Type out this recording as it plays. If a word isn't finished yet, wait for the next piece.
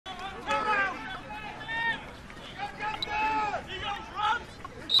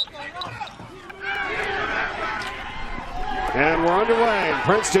And we're underway.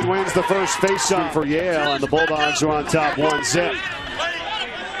 Princeton wins the first face-off for Yale, and the Bulldogs are on top 1-0.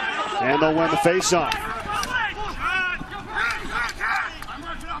 And they'll win the face-off.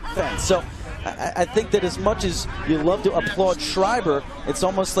 So I think that as much as you love to applaud Schreiber, it's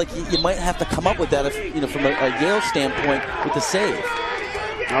almost like you might have to come up with that, if, you know, from a Yale standpoint with the save.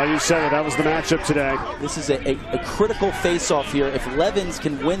 Oh, you said it. That was the matchup today. This is a critical face-off here. If Levings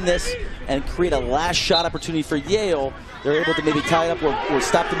can win this and create a last shot opportunity for Yale, they're able to maybe tie it up or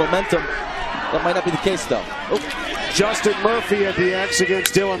stop the momentum. That might not be the case, though. Oh. Justin Murphy at the X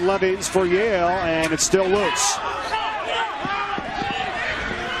against Dylan Levings for Yale, and it's still loose.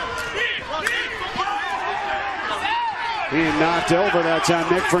 He knocked over that time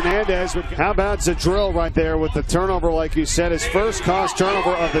Nick Fernandez. How about Zadrill right there with the turnover, like you said, his first caused turnover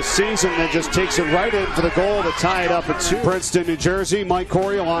of the season, that just takes it right in for the goal to tie it up at 2. Princeton, New Jersey. Mike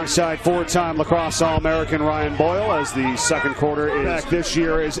Corey alongside 4-time lacrosse All-American Ryan Boyle, as the second quarter is this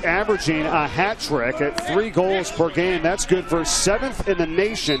year, is averaging a hat trick at 3 goals per game. That's good for 7th in the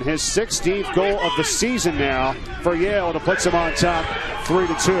nation. His 16th goal of the season now for Yale, to put him on top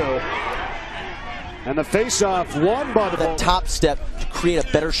 3-2. And the face-off won by the top step to create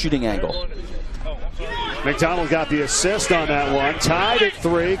a better shooting angle. McDonald got the assist on that one. Tied at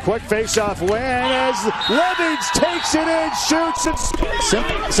 3. Quick face-off win as Levings takes it in, shoots,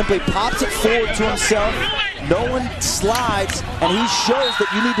 and simply pops it forward to himself. No one slides, and he shows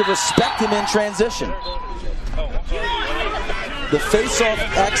that you need to respect him in transition. The face-off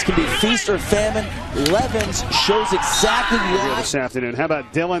X can be feast or famine. Levings shows exactly why. This afternoon. How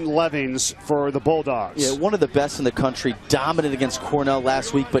about Dylan Levings for the Bulldogs? Yeah, one of the best in the country, dominant against Cornell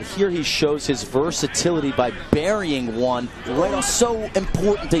last week, but here he shows his versatility by burying one. Right, so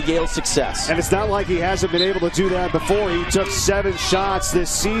important to Yale's success. And it's not like he hasn't been able to do that before. He took 7 shots this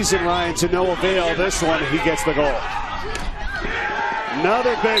season, Ryan, to no avail. This one, he gets the goal.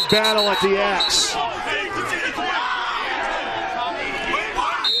 Another big battle at the X.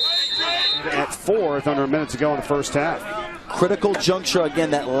 At 4th, under a minute to go in the first half. Critical juncture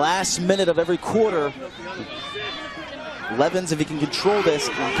again, that last minute of every quarter. Levings, if he can control this,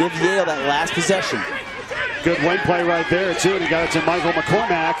 will give Yale that last possession. Good wing play right there, too. And he got it to Michael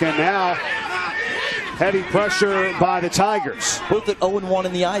McCormack, and now heavy pressure by the Tigers. Both at 0-1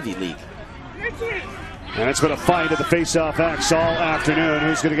 in the Ivy League. And it's been a fight at the face-off X all afternoon.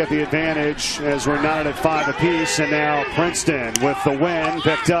 Who's going to get the advantage, as we're knotted at 5 apiece. And now Princeton with the win,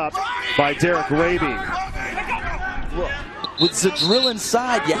 picked up by Derek Raby. With Zadrill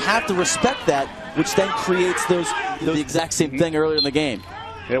inside, you have to respect that, which then creates the exact same thing earlier in the game.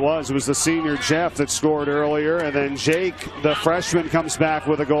 It was the senior Jeff that scored earlier, and then Jake, the freshman, comes back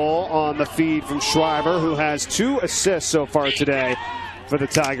with a goal on the feed from Schreiber, who has 2 assists so far today for the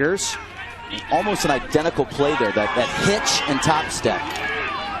Tigers. Almost an identical play there, that hitch and top step.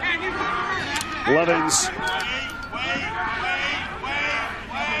 Levings.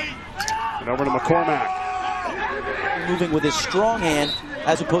 And over to McCormack. Moving with his strong hand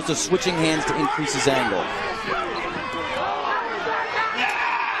as opposed to switching hands to increase his angle.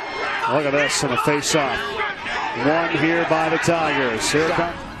 Look at this in a face-off. One here by the Tigers. Here it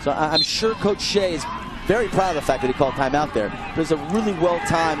comes. So I'm sure Coach Shea is very proud of the fact that he called timeout there. It was a really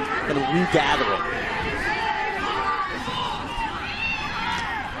well-timed kind of regathering.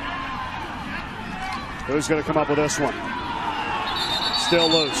 Who's going to come up with this one? Still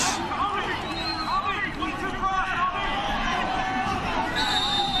loose.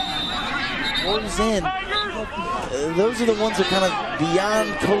 One's in. Those are the ones that kind of beyond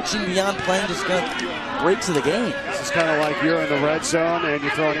coaching, beyond playing, just kind of breaks of the game. This is kind of like you're in the red zone and you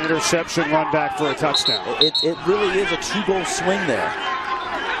throw an interception, run back for a touchdown. It really is a 2-goal swing there.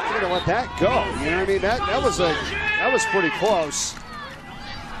 You're going to let that go. You know what I mean? That was pretty close.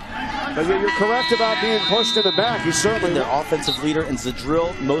 But you're correct about being pushed in the back. He's certainly their offensive leader, and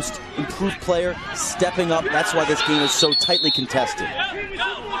Zadrill, most improved player, stepping up. That's why this game is so tightly contested.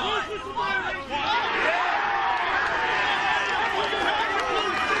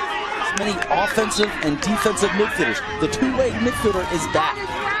 Many offensive and defensive midfielders. The 2-way midfielder is back.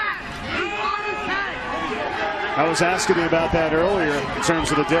 I was asking you about that earlier in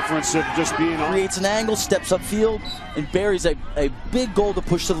terms of the difference of just being on. Creates an angle, steps upfield, and buries a big goal to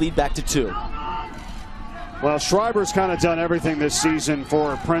push the lead back to 2. Well, Schreiber's kind of done everything this season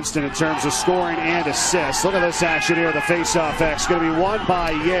for Princeton in terms of scoring and assists. Look at this action here, the face-off X. Going to be won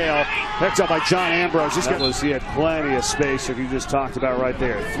by Yale, picked up by John Ambrose. He had plenty of space that you just talked about right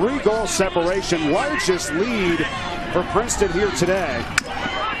there. 3-goal separation, largest lead for Princeton here today.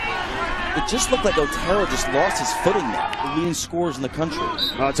 it just looked like Otero just lost his footing there, the leading scorers in the country.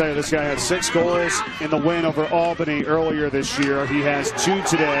 I'll tell you, this guy had 6 goals in the win over Albany earlier this year. He has 2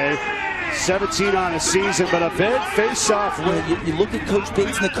 today. 17 on a season, but a big face-off win. You look at Coach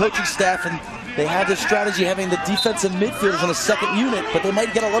Bates and the coaching staff, and they have this strategy having the defensive midfielders on the second unit, but they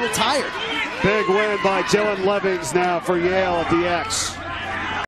might get a little tired. Big win by Dylan Levings now for Yale at the X.